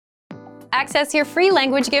Access your free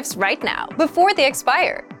language gifts right now, before they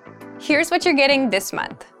expire. Here's what you're getting this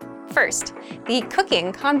month. First, the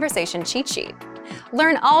Cooking Conversation Cheat Sheet.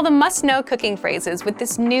 Learn all the must-know cooking phrases with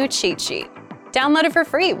this new cheat sheet. Download it for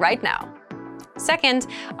free right now. Second,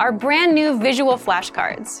 our brand new visual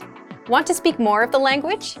flashcards. Want to speak more of the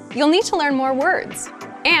language? You'll need to learn more words.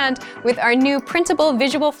 And with our new printable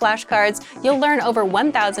visual flashcards, you'll learn over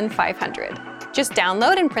 1,500. Just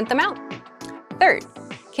download and print them out. Third,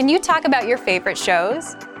 can you talk about your favorite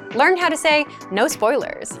shows? Learn how to say, no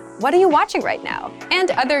spoilers, what are you watching right now?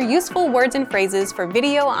 And other useful words and phrases for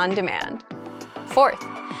video on demand. Fourth,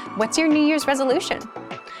 what's your New Year's resolution?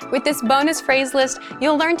 With this bonus phrase list,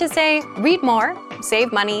 you'll learn to say, read more,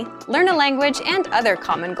 save money, learn a language, and other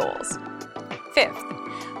common goals. Fifth,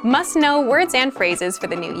 must-know words and phrases for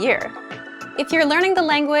the new year. If you're learning the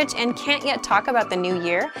language and can't yet talk about the new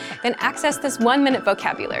year, then access this 1-minute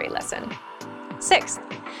vocabulary lesson. Sixth,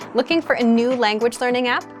 looking for a new language learning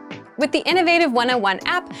app? With the Innovative 101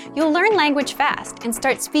 app, you'll learn language fast and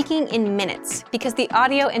start speaking in minutes because the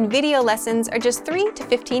audio and video lessons are just 3 to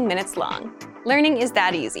 15 minutes long. Learning is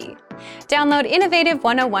that easy. Download Innovative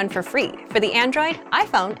 101 for free for the Android,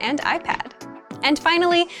 iPhone, and iPad. And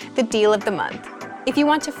finally, the deal of the month. If you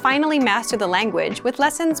want to finally master the language with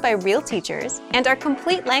lessons by real teachers and our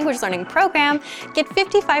complete language learning program, get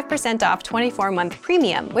 55% off 24-month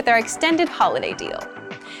premium with our extended holiday deal.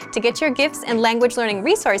 To get your gifts and language learning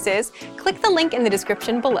resources, click the link in the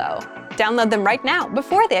description below. Download them right now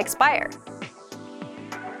before they expire.